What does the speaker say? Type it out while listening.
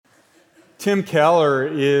Tim Keller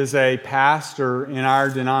is a pastor in our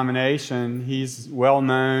denomination. He's well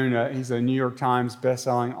known. He's a New York Times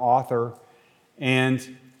bestselling author.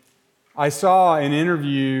 And I saw an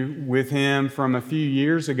interview with him from a few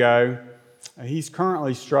years ago. He's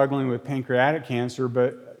currently struggling with pancreatic cancer,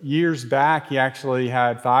 but years back he actually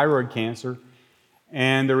had thyroid cancer.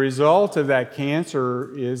 And the result of that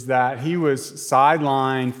cancer is that he was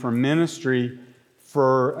sidelined from ministry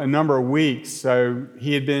for a number of weeks. So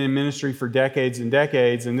he had been in ministry for decades and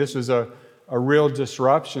decades, and this was a real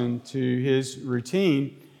disruption to his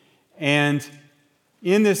routine. And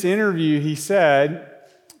in this interview, he said,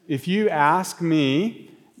 if you ask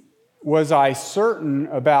me, was I certain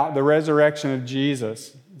about the resurrection of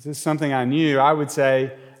Jesus? Is this something I knew? I would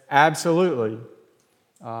say, absolutely.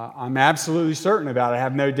 I'm absolutely certain about it. I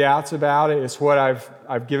have no doubts about it. It's what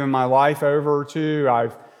I've given my life over to.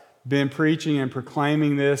 I've been preaching and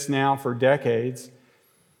proclaiming this now for decades.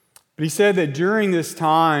 But he said that during this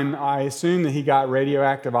time, I assume that he got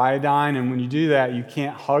radioactive iodine, and when you do that, you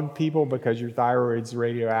can't hug people because your thyroid's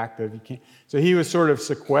radioactive. You can't. So he was sort of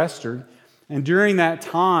sequestered. And during that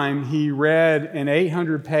time, he read an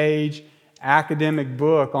 800-page academic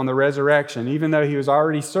book on the resurrection, even though he was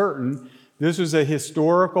already certain. This was a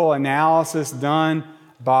historical analysis done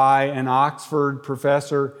by an Oxford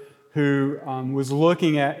professor who was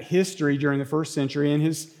looking at history during the first century, and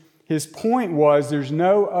his point was there's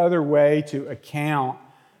no other way to account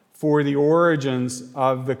for the origins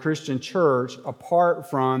of the Christian church apart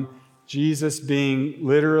from Jesus being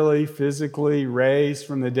literally, physically raised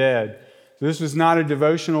from the dead. So this was not a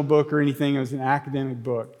devotional book or anything, it was an academic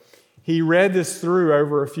book. He read this through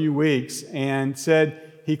over a few weeks and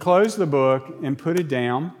said he closed the book and put it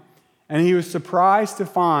down, and he was surprised to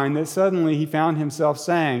find that suddenly he found himself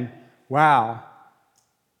saying, wow,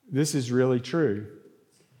 this is really true.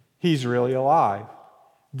 He's really alive.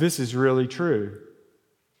 This is really true.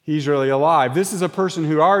 He's really alive. This is a person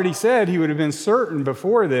who already said he would have been certain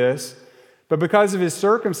before this, but because of his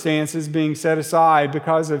circumstances being set aside,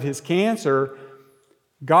 because of his cancer,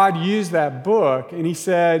 God used that book, and he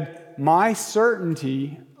said, my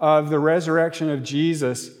certainty of the resurrection of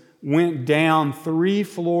Jesus went down 3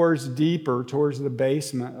 floors deeper towards the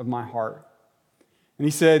basement of my heart. And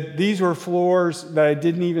he said, these were floors that I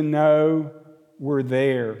didn't even know were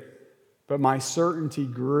there, but my certainty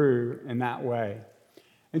grew in that way.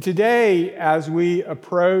 And today, as we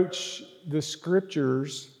approach the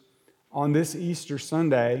scriptures on this Easter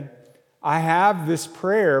Sunday, I have this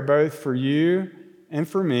prayer both for you and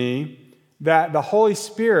for me, that the Holy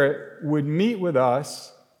Spirit would meet with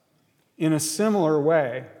us in a similar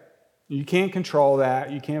way. You can't control that,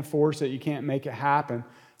 you can't force it, you can't make it happen,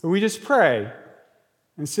 but we just pray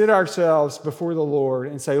and sit ourselves before the Lord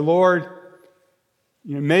and say, Lord,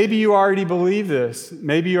 maybe you already believe this.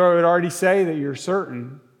 Maybe you would already say that you're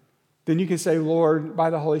certain. Then you can say, Lord, by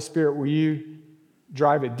the Holy Spirit, will you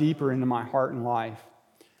drive it deeper into my heart and life?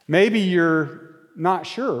 Maybe you're not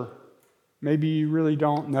sure. Maybe you really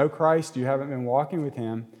don't know Christ. You haven't been walking with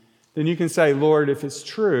Him. Then you can say, Lord, if it's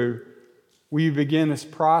true, will you begin this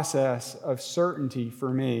process of certainty for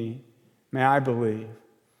me? May I believe?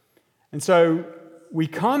 And so we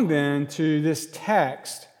come then to this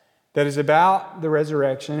text that is about the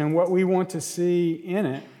resurrection, and what we want to see in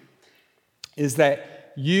it is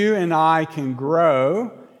that you and I can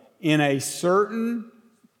grow in a certain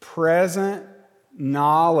present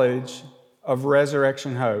knowledge of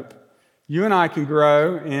resurrection hope. You and I can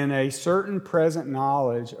grow in a certain present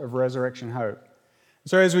knowledge of resurrection hope.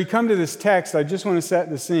 So as we come to this text, I just want to set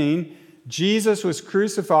the scene. Jesus was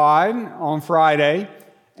crucified on Friday,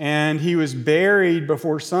 and he was buried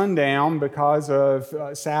before sundown because of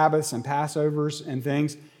Sabbaths and Passovers and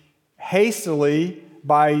things, hastily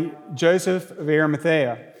by Joseph of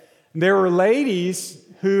Arimathea. There were ladies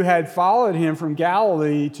who had followed him from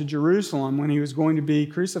Galilee to Jerusalem when he was going to be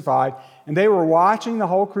crucified, and they were watching the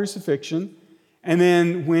whole crucifixion. And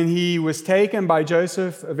then when he was taken by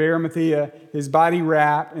Joseph of Arimathea, his body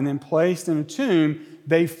wrapped and then placed in a tomb,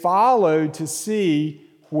 they followed to see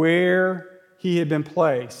where he had been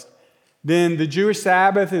placed. Then the Jewish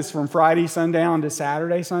Sabbath is from Friday sundown to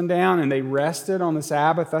Saturday sundown, and they rested on the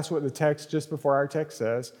Sabbath. That's what the text just before our text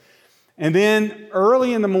says. And then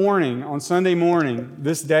early in the morning, on Sunday morning,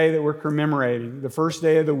 this day that we're commemorating, the first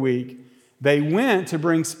day of the week, they went to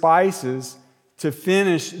bring spices to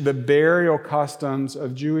finish the burial customs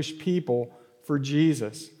of Jewish people for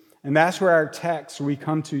Jesus. And that's where our text we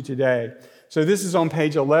come to today. So this is on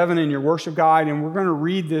page 11 in your worship guide, and we're going to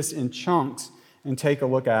read this in chunks and take a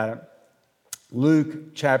look at it.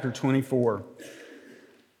 Luke chapter 24.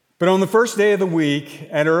 But on the first day of the week,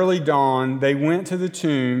 at early dawn, they went to the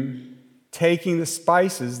tomb, taking the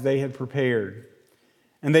spices they had prepared.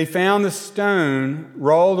 And they found the stone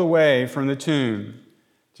rolled away from the tomb.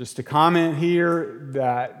 Just to comment here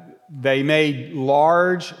that they made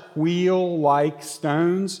large wheel-like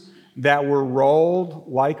stones that were rolled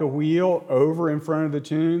like a wheel over in front of the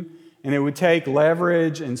tomb. And it would take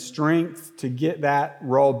leverage and strength to get that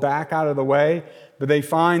rolled back out of the way. But they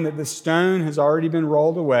find that the stone has already been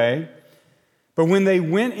rolled away. But when they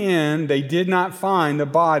went in, they did not find the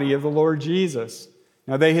body of the Lord Jesus.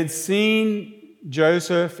 Now they had seen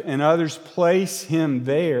Joseph and others place him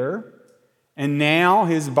there, and now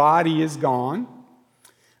his body is gone.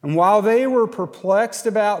 And while they were perplexed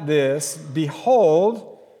about this,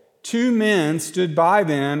 behold, two men stood by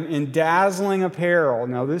them in dazzling apparel.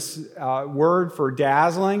 Now this word for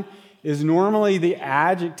dazzling is normally the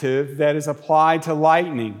adjective that is applied to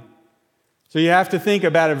lightning. So you have to think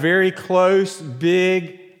about a very close,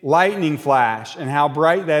 big lightning flash and how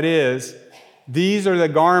bright that is. These are the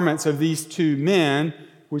garments of these two men,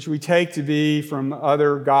 which we take to be from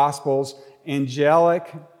other Gospels,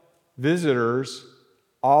 angelic visitors,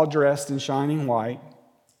 all dressed in shining white.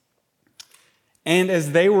 And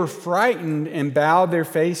as they were frightened and bowed their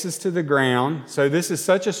faces to the ground, so this is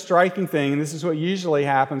such a striking thing, and this is what usually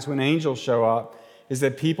happens when angels show up, is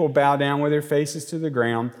that people bow down with their faces to the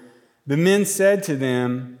ground. The men said to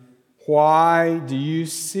them, "Why do you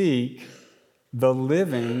seek the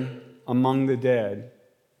living among the dead?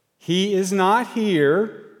 He is not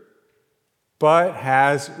here, but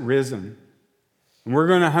has risen." And we're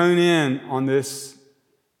going to hone in on this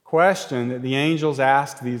question that the angels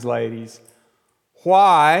asked these ladies.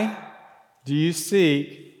 Why do you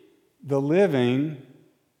seek the living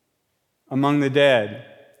among the dead?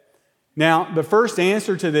 Now, the first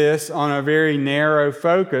answer to this on a very narrow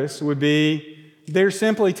focus would be they're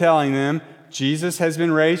simply telling them Jesus has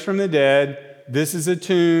been raised from the dead. This is a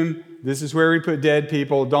tomb. This is where we put dead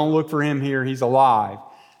people. Don't look for him here. He's alive.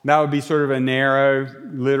 That would be sort of a narrow,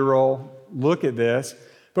 literal look at this.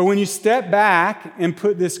 But when you step back and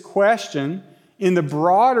put this question in the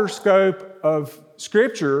broader scope of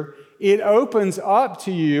Scripture, it opens up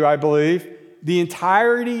to you, I believe, the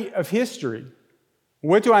entirety of history.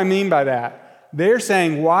 What do I mean by that? They're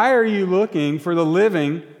saying, why are you looking for the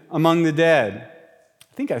living among the dead?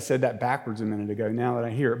 I think I said that backwards a minute ago now that I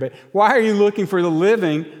hear it. But why are you looking for the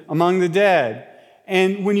living among the dead?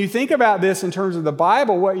 And when you think about this in terms of the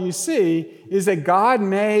Bible, what you see is that God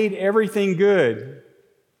made everything good.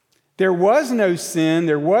 There was no sin,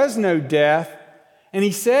 there was no death. And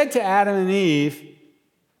he said to Adam and Eve,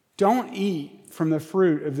 don't eat from the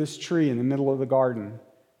fruit of this tree in the middle of the garden.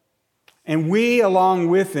 And we, along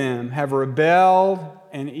with them, have rebelled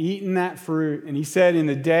and eaten that fruit. And he said, in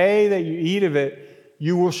the day that you eat of it,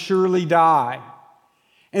 you will surely die.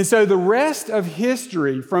 And so the rest of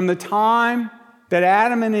history, from the time that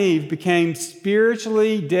Adam and Eve became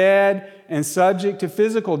spiritually dead and subject to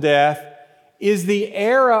physical death, is the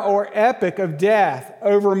era or epic of death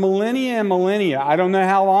over millennia and millennia. I don't know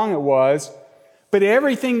how long it was, but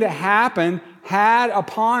everything that happened had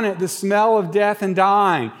upon it the smell of death and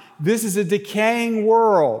dying. This is a decaying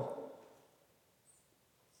world.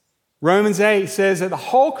 Romans 8 says that the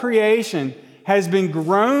whole creation has been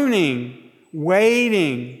groaning,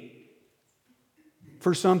 waiting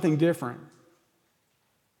for something different.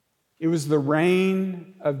 It was the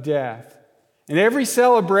reign of death. And every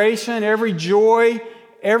celebration, every joy,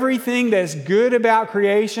 everything that's good about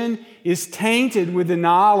creation is tainted with the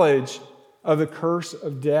knowledge of the curse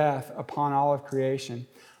of death upon all of creation.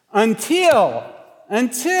 Until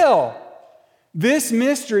this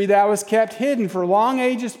mystery that was kept hidden for long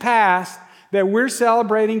ages past that we're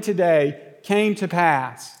celebrating today came to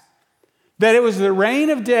pass. That it was the reign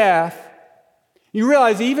of death. You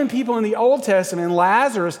realize even people in the Old Testament,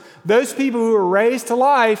 Lazarus, those people who were raised to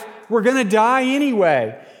life were going to die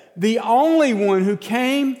anyway. The only one who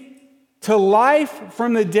came to life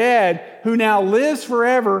from the dead, who now lives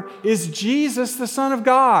forever, is Jesus, the Son of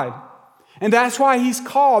God. And that's why he's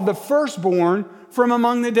called the firstborn from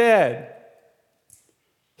among the dead.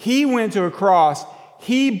 He went to a cross.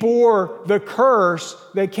 He bore the curse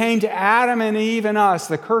that came to Adam and Eve and us,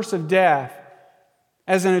 the curse of death,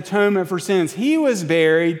 as an atonement for sins. He was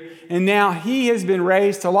buried, and now he has been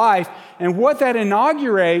raised to life. And what that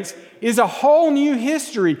inaugurates is a whole new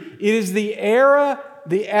history. It is the era,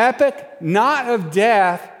 the epic, not of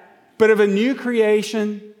death, but of a new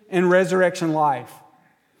creation and resurrection life.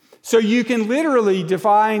 So you can literally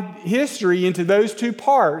define history into those two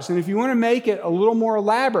parts. And if you want to make it a little more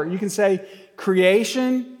elaborate, you can say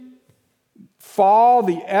creation, fall,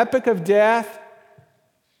 the epic of death,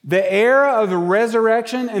 The era of the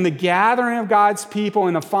resurrection and the gathering of God's people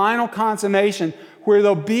and the final consummation where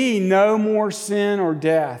there'll be no more sin or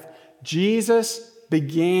death. Jesus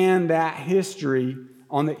began that history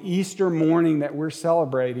on the Easter morning that we're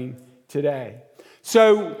celebrating today.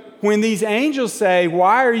 So when these angels say,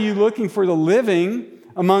 "Why are you looking for the living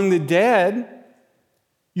among the dead?"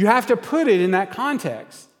 you have to put it in that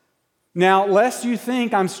context. Now, lest you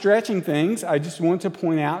think I'm stretching things, I just want to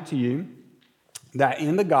point out to you that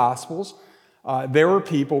in the Gospels, there were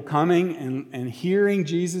people coming and hearing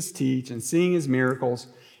Jesus teach and seeing his miracles.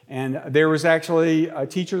 And there was actually a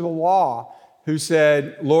teacher of the law who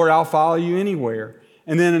said, "Lord, I'll follow you anywhere."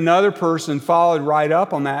 And then another person followed right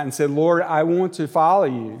up on that and said, "Lord, I want to follow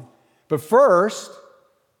you. But first,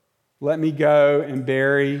 let me go and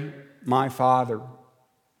bury my father."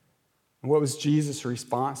 And what was Jesus'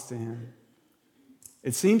 response to him?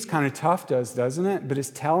 It seems kind of tough to us, doesn't it? But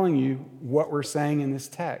it's telling you what we're saying in this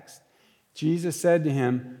text. Jesus said to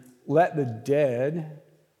him, "Let the dead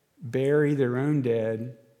bury their own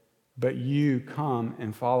dead, but you come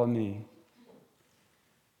and follow me."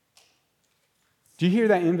 Do you hear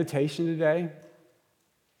that invitation today?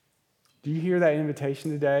 Do you hear that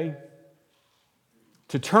invitation today?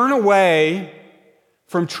 To turn away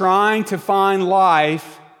from trying to find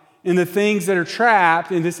life in the things that are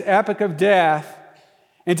trapped in this epic of death,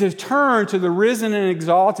 and to turn to the risen and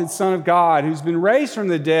exalted Son of God who's been raised from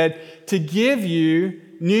the dead to give you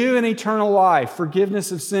new and eternal life,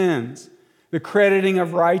 forgiveness of sins, the crediting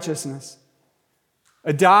of righteousness,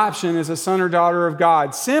 adoption as a son or daughter of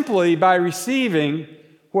God, simply by receiving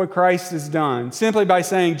what Christ has done, simply by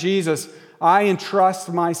saying, "Jesus, I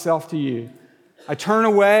entrust myself to you. I turn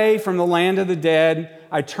away from the land of the dead.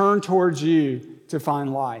 I turn towards you to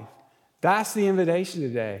find life." That's the invitation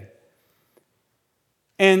today.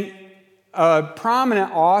 And a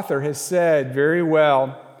prominent author has said very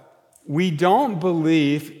well, we don't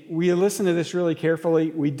believe, we listen to this really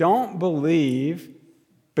carefully, we don't believe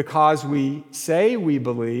because we say we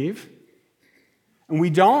believe, and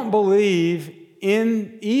we don't believe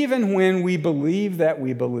even when we believe that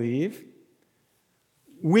we believe.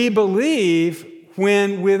 We believe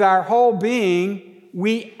when with our whole being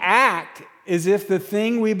we act as if the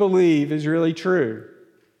thing we believe is really true.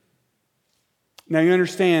 Now, you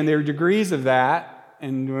understand there are degrees of that,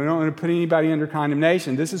 and we don't want to put anybody under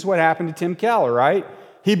condemnation. This is what happened to Tim Keller, right?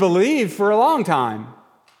 He believed for a long time.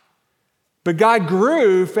 But God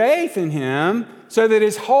grew faith in him so that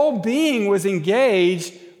his whole being was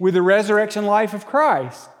engaged with the resurrection life of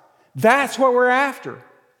Christ. That's what we're after.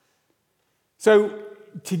 So,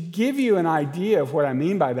 to give you an idea of what I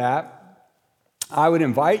mean by that, I would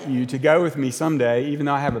invite you to go with me someday, even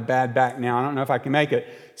though I have a bad back now. I don't know if I can make it.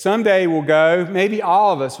 Someday we'll go, maybe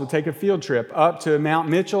all of us will take a field trip up to Mount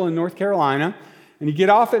Mitchell in North Carolina. And you get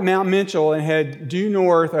off at Mount Mitchell and head due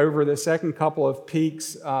north over the second couple of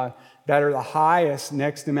peaks that are the highest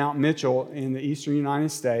next to Mount Mitchell in the eastern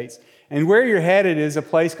United States. And where you're headed is a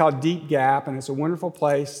place called Deep Gap, and it's a wonderful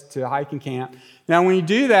place to hike and camp. Now, when you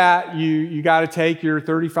do that, you got to take your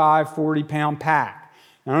 35, 40-pound pack.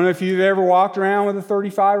 I don't know if you've ever walked around with a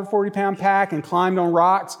 35 or 40-pound pack and climbed on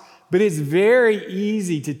rocks, but it's very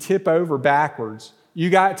easy to tip over backwards.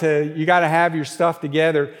 You got to have your stuff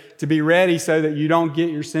together to be ready so that you don't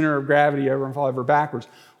get your center of gravity over and fall over backwards.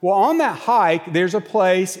 Well, on that hike, there's a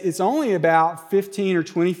place, it's only about 15 or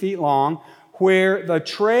 20 feet long, where the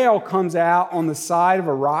trail comes out on the side of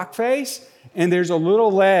a rock face, and there's a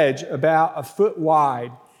little ledge about a foot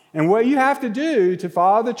wide. And what you have to do to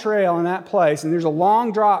follow the trail in that place, and there's a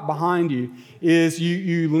long drop behind you, is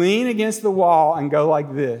you lean against the wall and go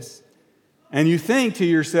like this. And you think to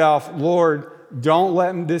yourself, "Lord, don't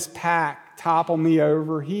let this pack topple me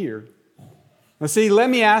over here." Now see, let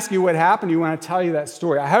me ask you what happened to you when I tell you that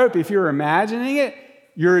story. I hope if you're imagining it,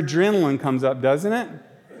 your adrenaline comes up, doesn't it?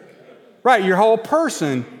 Right, your whole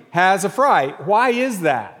person has a fright. Why is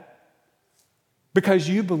that? Because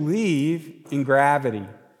you believe in gravity.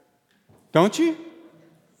 Don't you?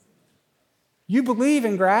 You believe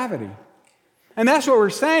in gravity. And that's what we're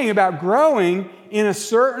saying about growing in a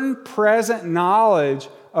certain present knowledge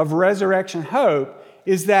of resurrection hope,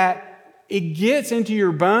 is that it gets into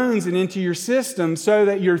your bones and into your system so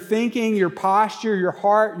that your thinking, your posture, your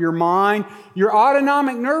heart, your mind, your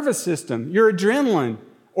autonomic nervous system, your adrenaline,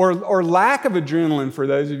 or lack of adrenaline for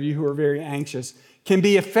those of you who are very anxious, can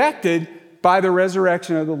be affected by the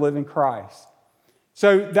resurrection of the living Christ.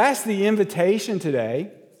 So that's the invitation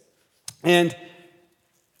today. And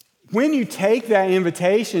when you take that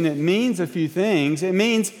invitation, it means a few things. It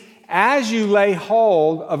means as you lay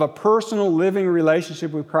hold of a personal living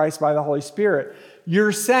relationship with Christ by the Holy Spirit,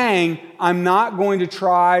 You're saying, I'm not going to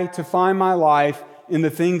try to find my life in the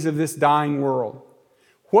things of this dying world.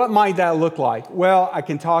 What might that look like? Well, I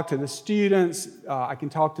can talk to the students. I can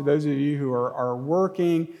talk to those of you who are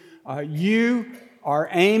working. You are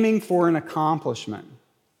aiming for an accomplishment.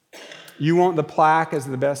 You want the plaque as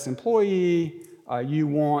the best employee. You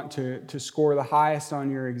want to score the highest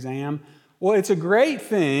on your exam. Well, it's a great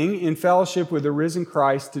thing in fellowship with the risen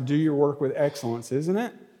Christ to do your work with excellence, isn't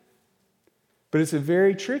it? But it's a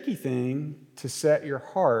very tricky thing to set your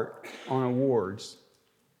heart on awards.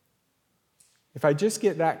 If I just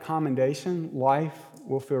get that commendation, life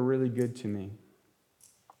will feel really good to me.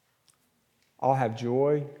 I'll have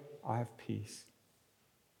joy, I'll have peace.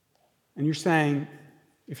 And you're saying,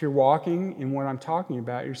 if you're walking in what I'm talking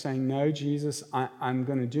about, you're saying, no, Jesus, I'm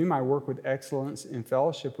going to do my work with excellence in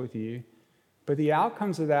fellowship with you, but the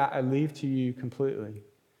outcomes of that I leave to you completely.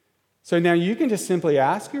 So now you can just simply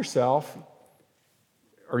ask yourself,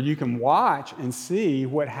 or you can watch and see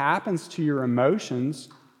what happens to your emotions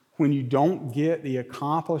when you don't get the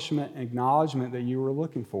accomplishment and acknowledgement that you were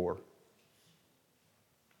looking for.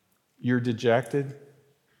 You're dejected.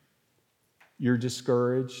 You're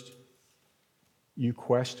discouraged. You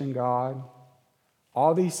question God.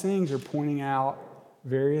 All these things are pointing out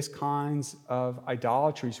various kinds of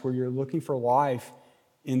idolatries where you're looking for life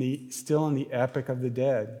still in the epic of the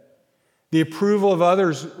dead. The approval of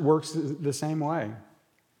others works the same way.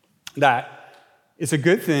 That it's a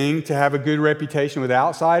good thing to have a good reputation with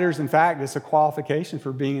outsiders. In fact, it's a qualification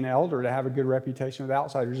for being an elder to have a good reputation with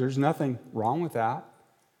outsiders. There's nothing wrong with that.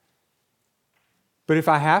 But if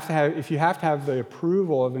you have to have the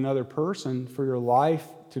approval of another person for your life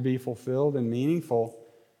to be fulfilled and meaningful,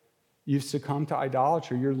 you've succumbed to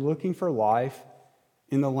idolatry. You're looking for life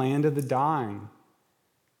in the land of the dying.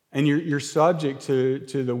 And you're subject to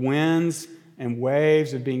the winds and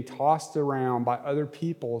waves of being tossed around by other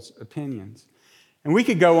people's opinions. And we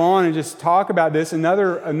could go on and just talk about this.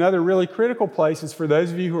 Another really critical place is for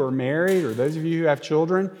those of you who are married or those of you who have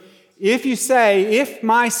children. If you say, if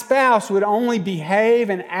my spouse would only behave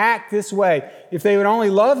and act this way, if they would only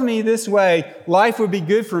love me this way, life would be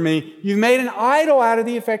good for me, you've made an idol out of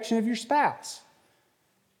the affection of your spouse.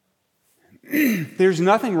 There's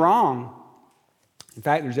nothing wrong. In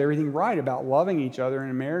fact, there's everything right about loving each other in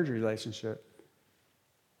a marriage relationship.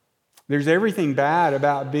 There's everything bad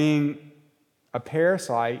about being a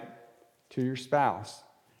parasite to your spouse.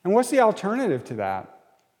 And what's the alternative to that?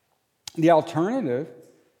 The alternative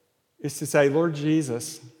is to say, Lord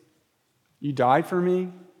Jesus, you died for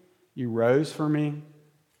me, you rose for me,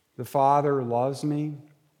 the Father loves me,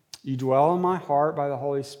 you dwell in my heart by the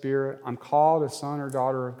Holy Spirit, I'm called a son or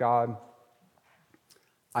daughter of God.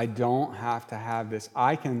 I don't have to have this.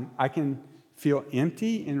 I can feel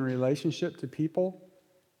empty in relationship to people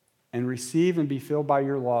and receive and be filled by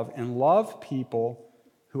your love and love people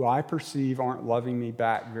who I perceive aren't loving me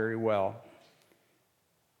back very well.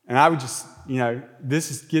 And I would just,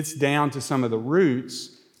 this gets down to some of the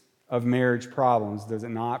roots of marriage problems, does it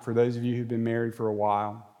not? For those of you who've been married for a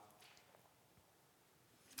while.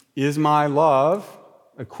 Is my love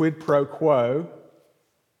a quid pro quo?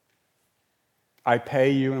 I pay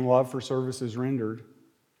you in love for services rendered,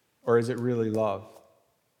 or is it really love?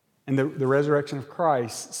 And the resurrection of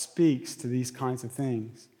Christ speaks to these kinds of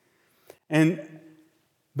things. And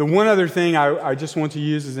the one other thing I just want to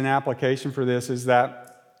use as an application for this is that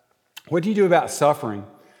what do you do about suffering?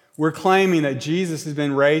 We're claiming that Jesus has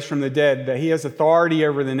been raised from the dead, that he has authority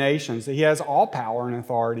over the nations, that he has all power and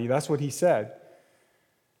authority. That's what he said.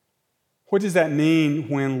 What does that mean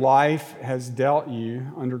when life has dealt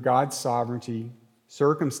you, under God's sovereignty,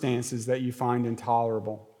 circumstances that you find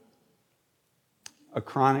intolerable? A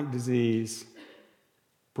chronic disease,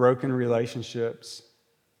 broken relationships,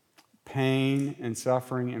 pain and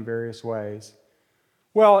suffering in various ways.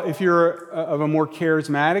 Well, if you're of a more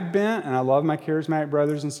charismatic bent, and I love my charismatic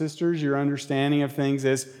brothers and sisters, your understanding of things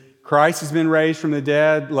is Christ has been raised from the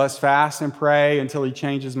dead, let's fast and pray until he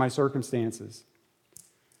changes my circumstances.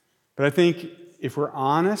 But I think if we're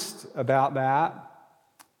honest about that,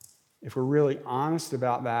 if we're really honest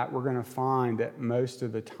about that, we're going to find that most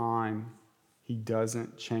of the time he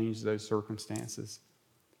doesn't change those circumstances.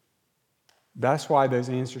 That's why those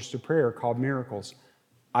answers to prayer are called miracles.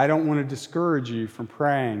 I don't want to discourage you from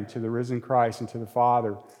praying to the risen Christ and to the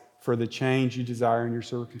Father for the change you desire in your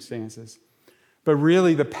circumstances. But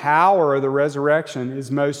really, the power of the resurrection is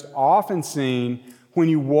most often seen when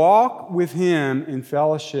you walk with him in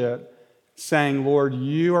fellowship, saying, Lord,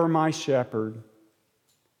 you are my shepherd.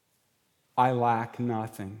 I lack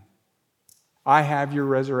nothing. I have your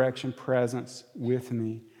resurrection presence with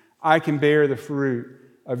me. I can bear the fruit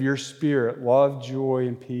of your Spirit, love, joy,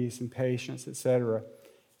 and peace, and patience, etc.,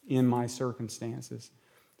 in my circumstances.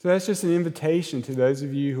 So that's just an invitation to those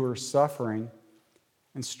of you who are suffering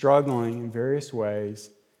and struggling in various ways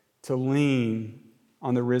to lean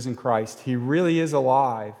on the risen Christ. He really is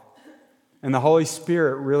alive, and the Holy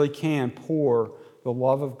Spirit really can pour the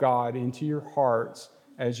love of God into your hearts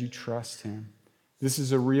as you trust Him. This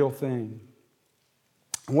is a real thing.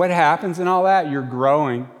 What happens in all that? You're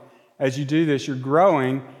growing. As you do this, you're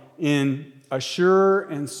growing in a sure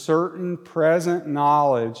and certain present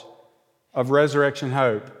knowledge of resurrection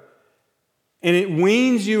hope. And it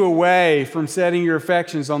weans you away from setting your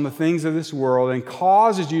affections on the things of this world and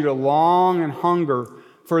causes you to long and hunger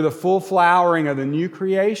for the full flowering of the new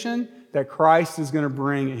creation that Christ is going to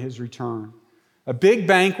bring at His return. A big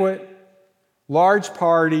banquet, large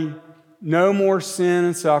party, no more sin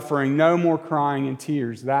and suffering, no more crying and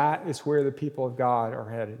tears. That is where the people of God are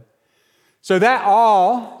headed. So that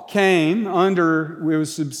all came under, it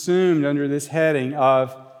was subsumed under this heading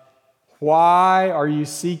of, why are you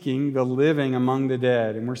seeking the living among the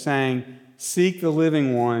dead? And we're saying, seek the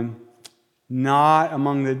living one, not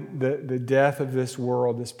among the death of this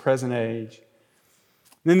world, this present age.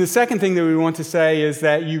 Then the second thing that we want to say is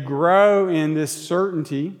that you grow in this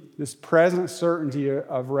certainty, this present certainty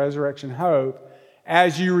of resurrection hope,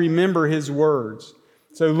 as you remember His words.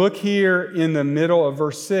 So look here in the middle of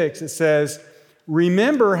verse 6. It says,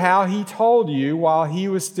 remember how He told you while He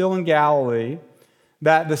was still in Galilee,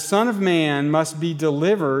 that the Son of Man must be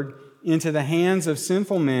delivered into the hands of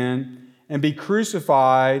sinful men and be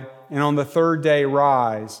crucified and on the third day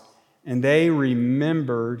rise. And they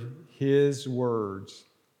remembered His words.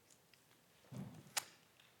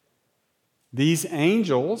 These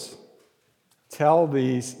angels tell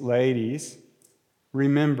these ladies,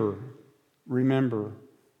 remember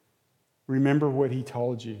what He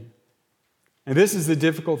told you. And this is the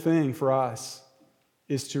difficult thing for us,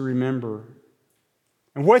 is to remember.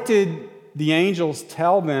 And what did the angels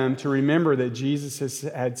tell them to remember that Jesus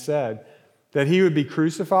had said? That He would be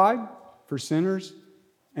crucified for sinners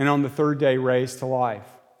and on the third day raised to life.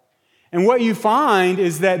 And what you find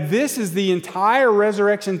is that this is the entire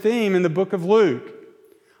resurrection theme in the book of Luke.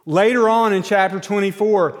 Later on in chapter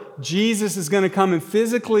 24, Jesus is going to come and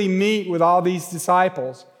physically meet with all these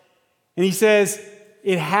disciples. And He says,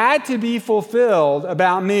 it had to be fulfilled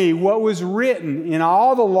about me what was written in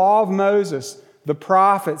all the law of Moses, the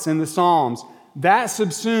prophets, and the Psalms. That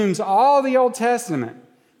subsumes all the Old Testament,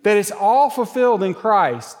 that it's all fulfilled in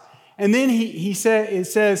Christ. And then it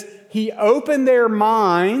says, He opened their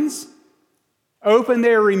minds, opened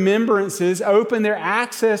their remembrances, opened their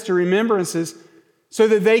access to remembrances so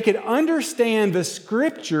that they could understand the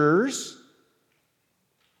Scriptures.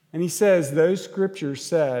 And He says those Scriptures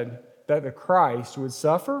said that the Christ would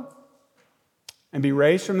suffer and be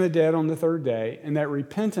raised from the dead on the third day, and that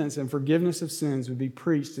repentance and forgiveness of sins would be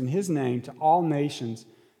preached in His name to all nations,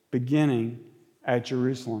 beginning at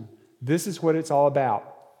Jerusalem. This is what it's all about.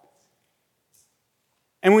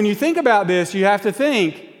 And when you think about this, you have to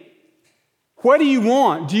think, what do you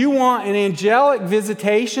want? Do you want an angelic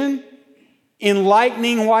visitation in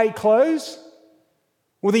lightning white clothes?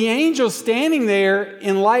 Well, the angels standing there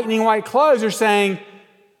in lightning white clothes are saying,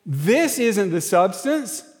 this isn't the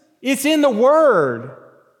substance. It's in the Word.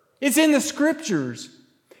 It's in the Scriptures.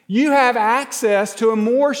 You have access to a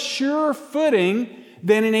more sure footing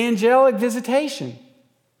than an angelic visitation.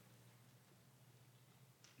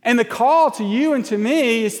 And the call to you and to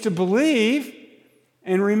me is to believe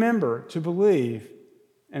and remember. To believe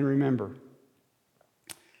and remember.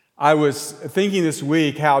 I was thinking this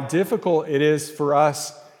week how difficult it is for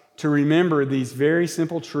us to remember these very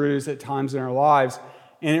simple truths at times in our lives.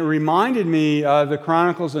 And it reminded me of the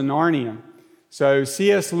Chronicles of Narnia. So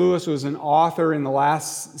C.S. Lewis was an author in the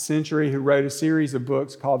last century who wrote a series of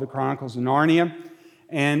books called the Chronicles of Narnia.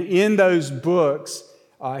 And in those books,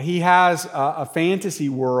 he has a fantasy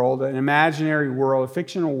world, an imaginary world, a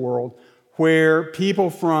fictional world, where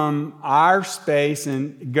people from our space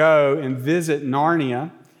go and visit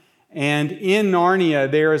Narnia. And in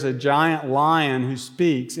Narnia, there is a giant lion who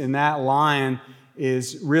speaks, and that lion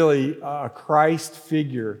is really a Christ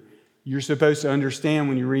figure. You're supposed to understand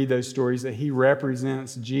when you read those stories that he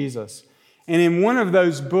represents Jesus. And in one of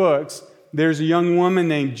those books, there's a young woman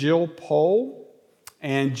named Jill Pole.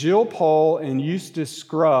 And Jill Pole and Eustace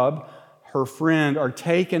Scrubb, her friend, are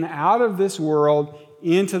taken out of this world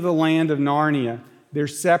into the land of Narnia. They're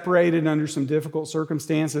separated under some difficult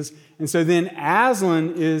circumstances. And so then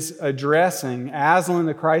Aslan,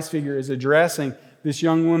 the Christ figure, is addressing this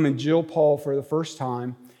young woman, Jill Pole, for the first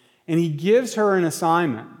time. And he gives her an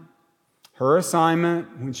assignment. her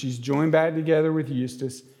assignment, when she's joined back together with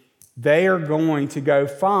Eustace, they are going to go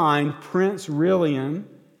find Prince Rilian,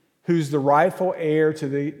 who's the rightful heir to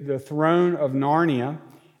the throne of Narnia,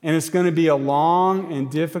 and it's going to be a long and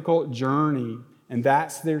difficult journey, and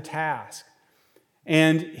that's their task.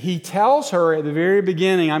 And he tells her at the very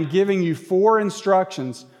beginning, I'm giving you 4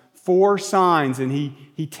 instructions, 4 signs, and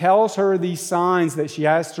he tells her these signs that she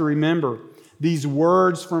has to remember, these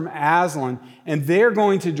words from Aslan, and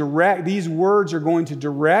these words are going to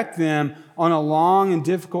direct them on a long and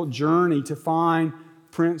difficult journey to find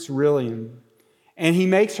Prince Rilian. And he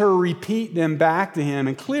makes her repeat them back to him,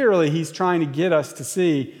 and clearly he's trying to get us to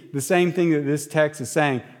see the same thing that this text is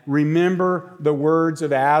saying. Remember the words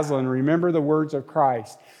of Aslan, remember the words of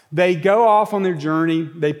Christ. They go off on their journey.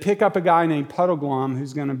 They pick up a guy named Puddleglum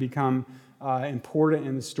who's going to become important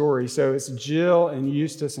in the story. So it's Jill and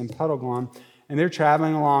Eustace and Puddleglum, and they're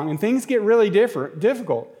traveling along, and things get really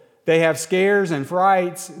difficult. They have scares and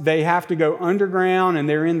frights. They have to go underground, and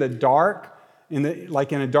they're in the dark,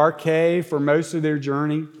 like in a dark cave for most of their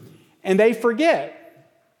journey, and they forget.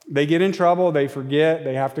 They get in trouble. They forget.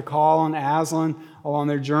 They have to call on Aslan along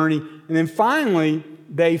their journey, and then finally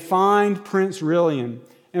they find Prince Rilian.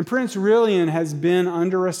 And Prince Rilian has been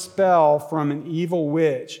under a spell from an evil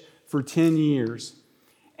witch for 10 years.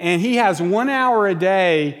 And he has 1 hour a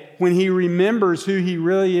day when he remembers who he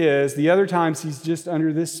really is. The other times he's just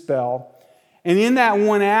under this spell. And in that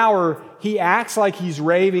 1 hour, he acts like he's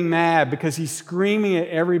raving mad because he's screaming at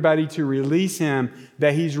everybody to release him,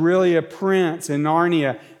 that he's really a prince in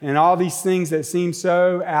Narnia and all these things that seem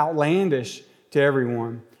so outlandish to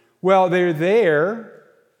everyone. Well, they're there,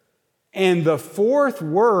 and the 4th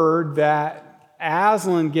word that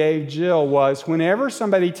Aslan gave Jill was, whenever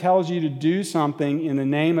somebody tells you to do something in the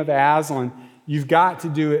name of Aslan, you've got to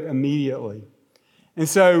do it immediately. And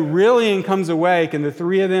so Rilian comes awake, and the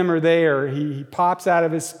 3 of them are there. He pops out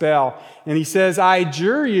of his spell, and he says, I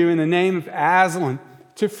adjure you in the name of Aslan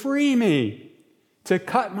to free me, to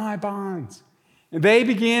cut my bonds. And they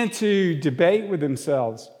began to debate with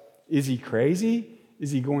themselves. Is he crazy? Is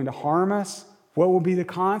he going to harm us? What will be the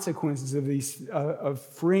consequences of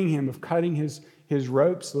freeing him, of cutting his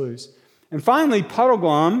ropes loose? And finally,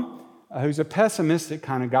 Puddleglum, who's a pessimistic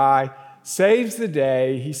kind of guy, saves the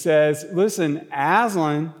day. He says, listen,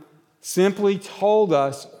 Aslan simply told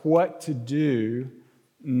us what to do,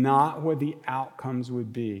 not what the outcomes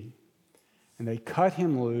would be. And they cut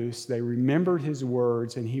him loose. They remembered his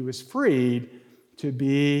words, and he was freed to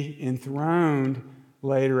be enthroned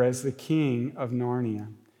later as the king of Narnia.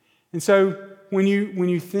 And so when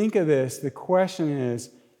you think of this, the question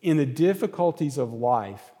is, in the difficulties of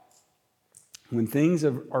life, when things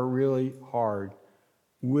are really hard,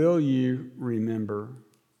 will you remember?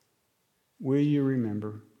 Will you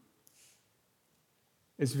remember?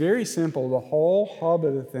 It's very simple. The whole hub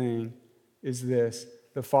of the thing is this.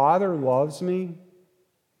 The Father loves me.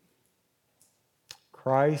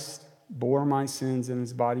 Christ bore my sins in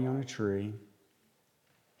his body on a tree.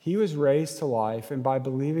 He was raised to life, and by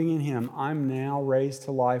believing in him, I'm now raised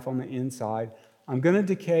to life on the inside. I'm going to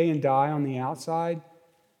decay and die on the outside,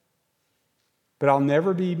 but I'll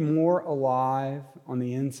never be more alive on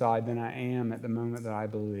the inside than I am at the moment that I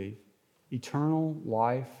believe. Eternal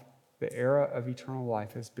life, the era of eternal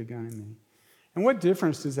life has begun in me. And what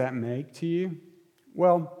difference does that make to you?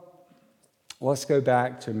 Well, let's go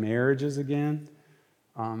back to marriages again.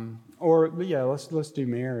 Let's do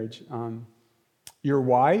marriage. Your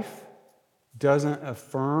wife doesn't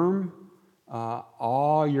affirm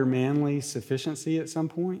all your manly sufficiency at some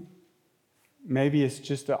point. Maybe it's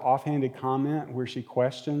just an offhanded comment where she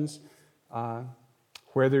questions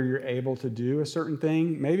whether you're able to do a certain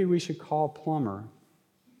thing. Maybe we should call a plumber.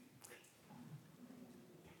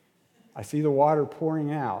 I see the water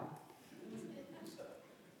pouring out.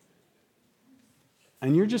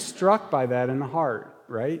 And you're just struck by that in the heart,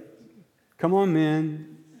 right? Come on,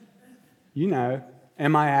 men. You know,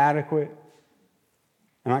 am I adequate?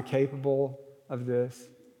 Am I capable of this?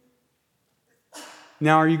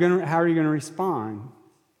 Now, how are you going to respond?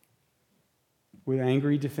 With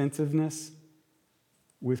angry defensiveness?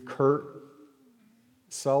 With curt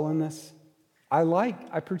sullenness? I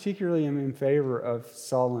particularly am in favor of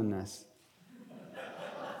sullenness.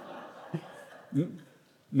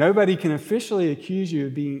 Nobody can officially accuse you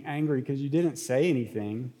of being angry because you didn't say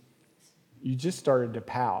anything. You just started to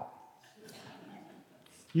pout.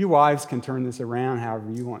 You wives can turn this around however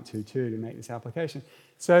you want to, too, to make this application.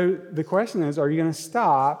 So the question is, are you going to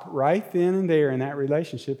stop right then and there in that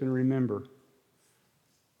relationship and remember,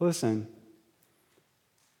 listen,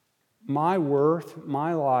 my worth,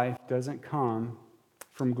 my life doesn't come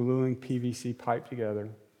from gluing PVC pipe together.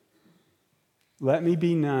 let me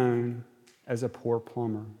be known as a poor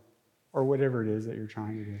plumber, or whatever it is that you're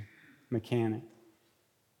trying to do, mechanic.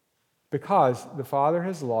 Because the Father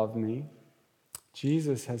has loved me,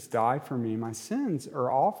 Jesus has died for me, my sins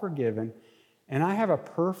are all forgiven, and I have a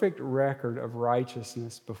perfect record of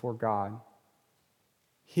righteousness before God.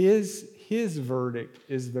 His verdict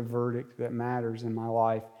is the verdict that matters in my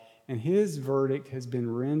life, and His verdict has been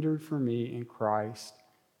rendered for me in Christ.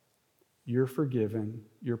 You're forgiven.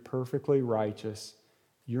 You're perfectly righteous.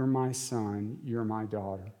 You're my son. You're my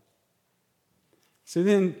daughter. So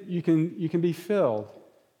then you can be filled.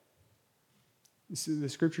 The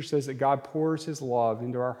Scripture says that God pours His love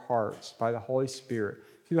into our hearts by the Holy Spirit.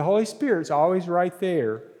 See, the Holy Spirit's always right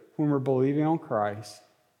there when we're believing on Christ.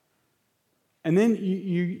 And then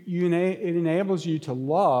it enables you to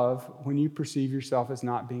love when you perceive yourself as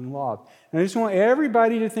not being loved. And I just want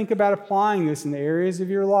everybody to think about applying this in the areas of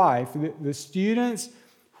your life. The students,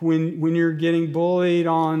 when you're getting bullied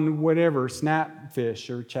on whatever,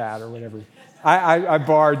 Snapfish or chat or whatever. I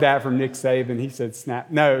borrowed that from Nick Saban. He said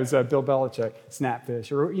snap. No, it was Bill Belichick,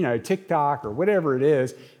 Snapfish, or TikTok or whatever it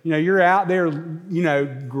is. You're out there,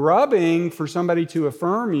 grubbing for somebody to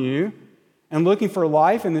affirm you and looking for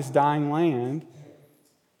life in this dying land.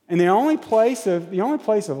 And the only place of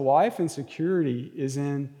life and security is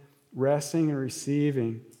in resting and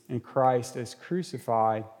receiving in Christ as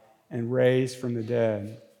crucified and raised from the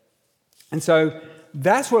dead. And so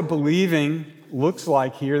that's what believing looks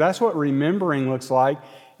like here. That's what remembering looks like.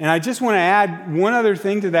 And I just want to add one other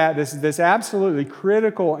thing to that. This absolutely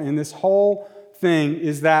critical in this whole thing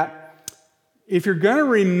is that if you're going to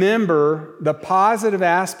remember the positive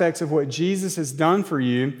aspects of what Jesus has done for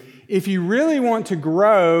you, if you really want to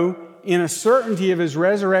grow in a certainty of His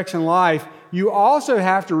resurrection life, you also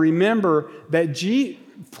have to remember that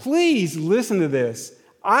please listen to this.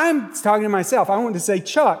 I'm talking to myself. I want to say,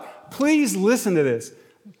 Chuck, please listen to this.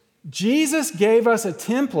 Jesus gave us a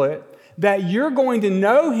template that you're going to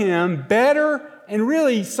know Him better and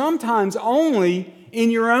really sometimes only in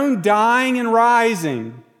your own dying and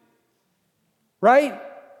rising. Right?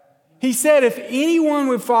 He said, if anyone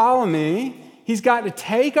would follow me, he's got to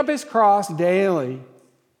take up his cross daily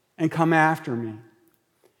and come after me.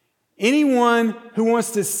 Anyone who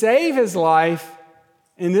wants to save his life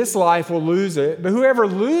in this life will lose it, but whoever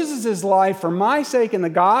loses his life for my sake in the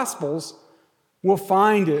Gospels will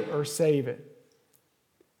find it or save it.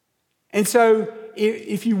 And so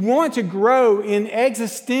if you want to grow in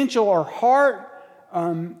existential or heart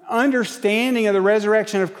understanding of the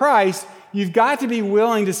resurrection of Christ, you've got to be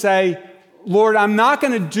willing to say, Lord, I'm not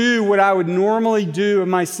going to do what I would normally do of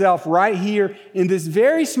myself right here in this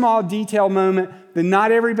very small detail moment that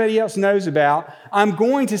not everybody else knows about. I'm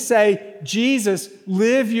going to say, Jesus,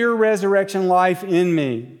 live your resurrection life in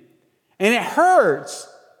me. And it hurts.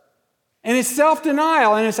 And it's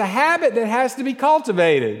self-denial. And it's a habit that has to be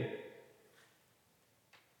cultivated.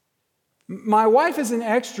 My wife is an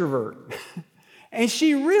extrovert. And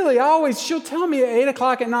she really she'll tell me at 8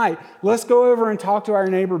 o'clock at night, let's go over and talk to our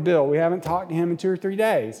neighbor Bill. We haven't talked to him in 2 or 3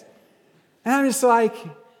 days. And I'm just like,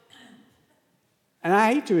 and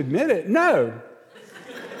I hate to admit it, no.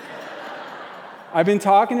 I've been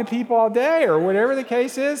talking to people all day or whatever the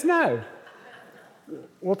case is, no.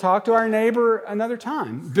 We'll talk to our neighbor another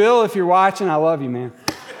time. Bill, if you're watching, I love you, man.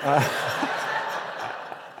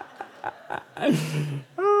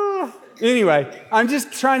 Anyway, I'm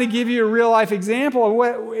just trying to give you a real-life example of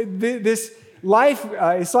what this life,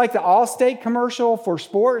 it's like the Allstate commercial for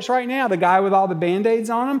sports right now, the guy with all the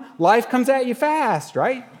Band-Aids on him. Life comes at you fast,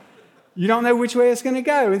 right? You don't know which way it's going to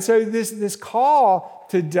go. And so this call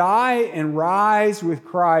to die and rise with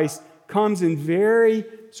Christ comes in very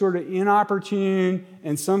sort of inopportune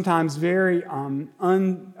and sometimes very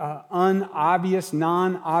unobvious,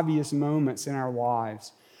 non-obvious moments in our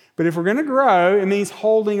lives. But if we're going to grow, it means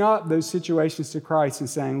holding up those situations to Christ and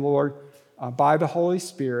saying, Lord, by the Holy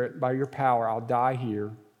Spirit, by your power, I'll die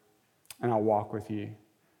here and I'll walk with you.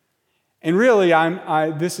 And really,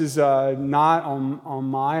 this is not on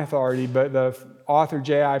my authority, but the author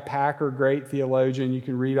J.I. Packer, great theologian, you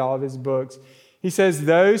can read all of his books. He says,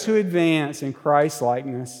 those who advance in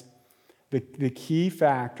Christ-likeness, the key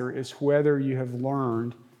factor is whether you have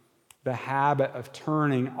learned the habit of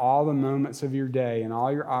turning all the moments of your day and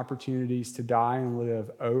all your opportunities to die and live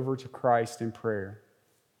over to Christ in prayer.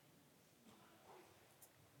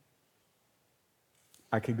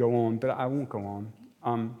 I could go on, but I won't go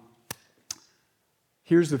on.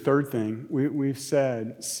 Here's the third thing. We've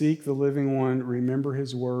said, seek the living one, remember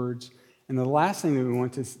his words. And the last thing that we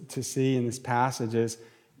want to see in this passage is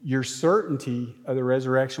your certainty of the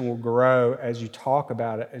resurrection will grow as you talk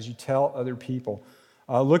about it, as you tell other people.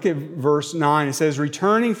 Look at verse 9. It says,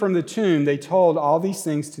 returning from the tomb, they told all these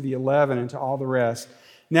things to the 11 and to all the rest.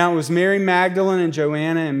 Now it was Mary Magdalene and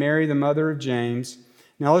Joanna and Mary, the mother of James.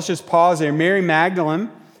 Now let's just pause there. Mary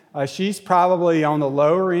Magdalene, she's probably on the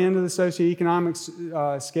lower end of the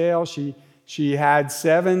socioeconomic scale. She had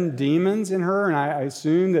 7 demons in her, and I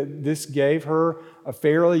assume that this gave her a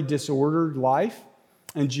fairly disordered life.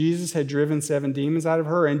 And Jesus had driven 7 demons out of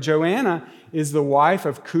her. And Joanna is the wife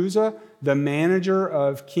of Chuza, the manager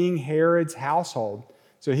of King Herod's household.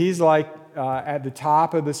 So he's like at the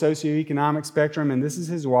top of the socioeconomic spectrum, and this is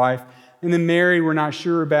his wife. And then Mary, we're not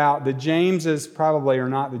sure about. The Jameses probably are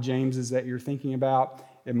not the Jameses that you're thinking about.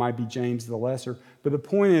 It might be James the Lesser. But the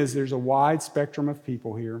point is, there's a wide spectrum of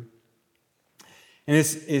people here. And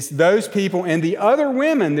it's those people and the other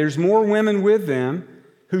women, there's more women with them,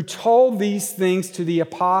 who told these things to the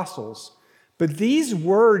apostles. But these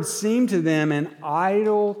words seemed to them an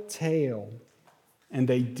idle tale, and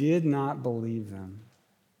they did not believe them.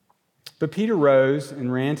 But Peter rose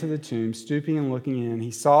and ran to the tomb, stooping and looking in.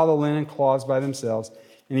 He saw the linen cloths by themselves,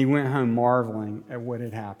 and he went home marveling at what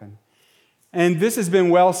had happened. And this has been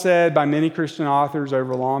well said by many Christian authors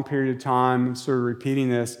over a long period of time, sort of repeating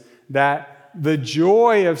this, that the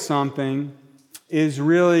joy of something is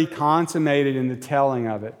really consummated in the telling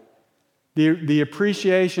of it. The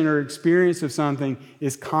appreciation or experience of something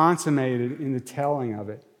is consummated in the telling of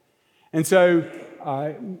it. And so,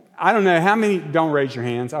 I don't know how many, don't raise your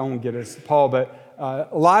hands, I won't get us, Paul, but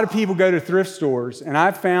a lot of people go to thrift stores, and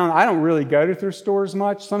I've found I don't really go to thrift stores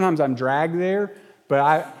much. Sometimes I'm dragged there,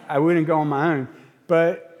 but I wouldn't go on my own.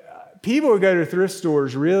 But people who go to thrift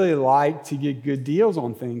stores really like to get good deals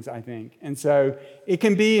on things, I think. And so it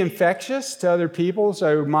can be infectious to other people.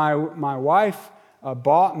 So my wife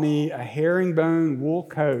bought me a herringbone wool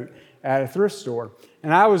coat at a thrift store.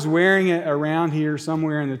 And I was wearing it around here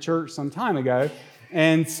somewhere in the church some time ago.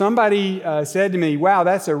 And somebody said to me, wow,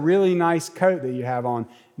 that's a really nice coat that you have on.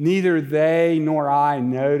 Neither they nor I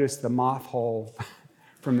noticed the moth hole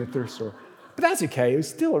from the thrift store. But that's okay. It was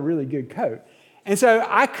still a really good coat. And so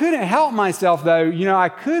I couldn't help myself, though. You know, I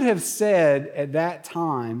could have said at that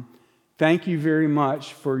time, thank you very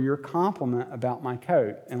much for your compliment about my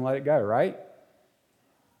coat, and let it go, right?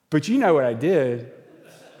 But you know what I did?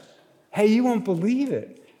 Hey, you won't believe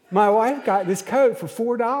it. My wife got this coat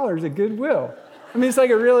for $4 at Goodwill. I mean, it's like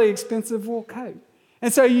a really expensive wool coat.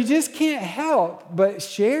 And so you just can't help but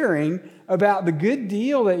sharing about the good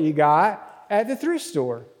deal that you got at the thrift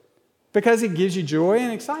store because it gives you joy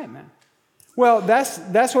and excitement. Well,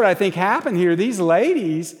 that's what I think happened here. These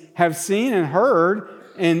ladies have seen and heard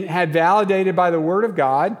and had validated by the Word of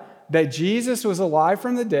God that Jesus was alive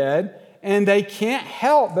from the dead, and they can't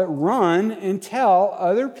help but run and tell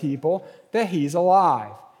other people that He's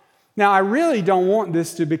alive. Now, I really don't want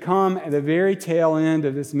this to become, at the very tail end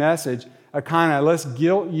of this message, a kind of let's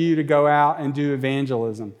guilt you to go out and do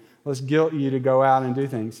evangelism. Let's guilt you to go out and do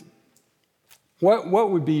things. What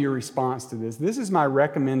would be your response to this? This is my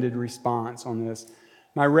recommended response on this.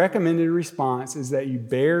 My recommended response is that you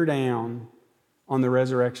bear down on the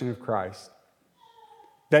resurrection of Christ.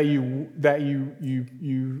 That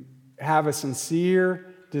you have a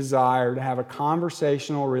sincere desire to have a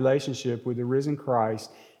conversational relationship with the risen Christ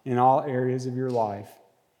in all areas of your life.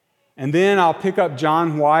 And then I'll pick up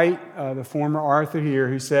John White, the former author here,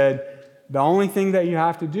 who said, the only thing that you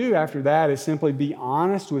have to do after that is simply be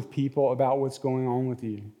honest with people about what's going on with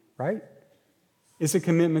you, right? It's a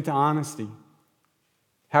commitment to honesty.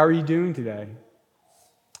 How are you doing today?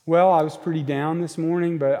 Well, I was pretty down this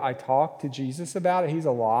morning, but I talked to Jesus about it. He's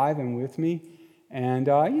alive and with me. And,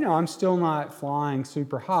 I'm still not flying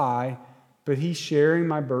super high, but He's sharing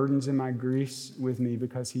my burdens and my griefs with me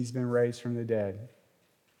because He's been raised from the dead.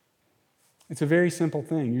 It's a very simple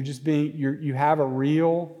thing. You have a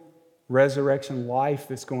real resurrection life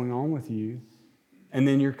that's going on with you, and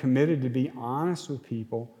then you're committed to be honest with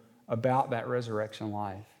people about that resurrection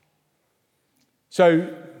life.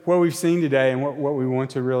 So what we've seen today and what we want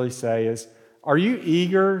to really say is, are you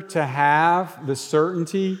eager to have the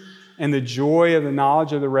certainty and the joy of the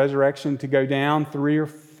knowledge of the resurrection to go down 3 or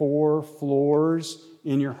 4 floors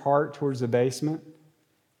in your heart towards the basement?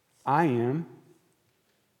 I am.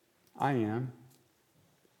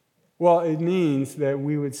 Well, it means that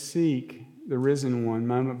we would seek the risen one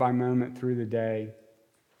moment by moment through the day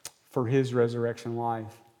for His resurrection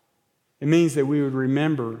life. It means that we would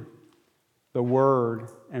remember the word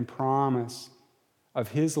and promise of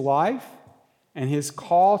His life and His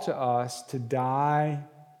call to us to die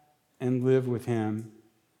and live with Him.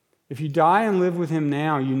 If you die and live with Him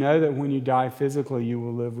now, you know that when you die physically, you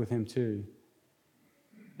will live with Him too.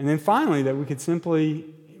 And then finally, that we could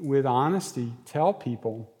simply with honesty, tell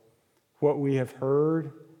people what we have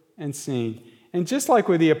heard and seen. And just like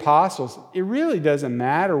with the apostles, it really doesn't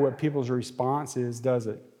matter what people's response is, does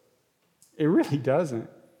it? It really doesn't.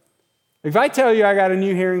 If I tell you I got a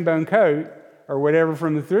new herringbone coat or whatever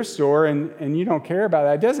from the thrift store and you don't care about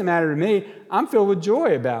that, it doesn't matter to me. I'm filled with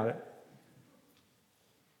joy about it.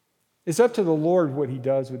 It's up to the Lord what he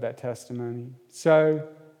does with that testimony. So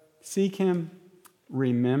seek him,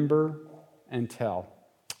 remember, and tell.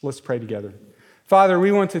 Let's pray together. Father,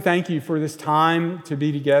 we want to thank you for this time to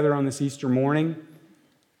be together on this Easter morning.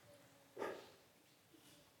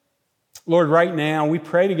 Lord, right now we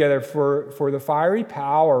pray together for the fiery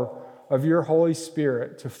power of your Holy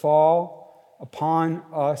Spirit to fall upon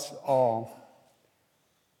us all.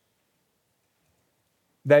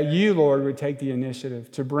 That you, Lord, would take the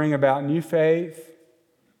initiative to bring about new faith,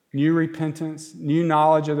 new repentance, new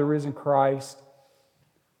knowledge of the risen Christ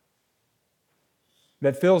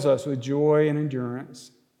that fills us with joy and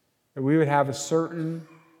endurance, that we would have a certain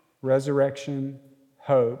resurrection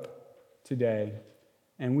hope today.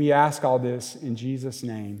 And we ask all this in Jesus'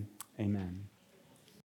 name, amen.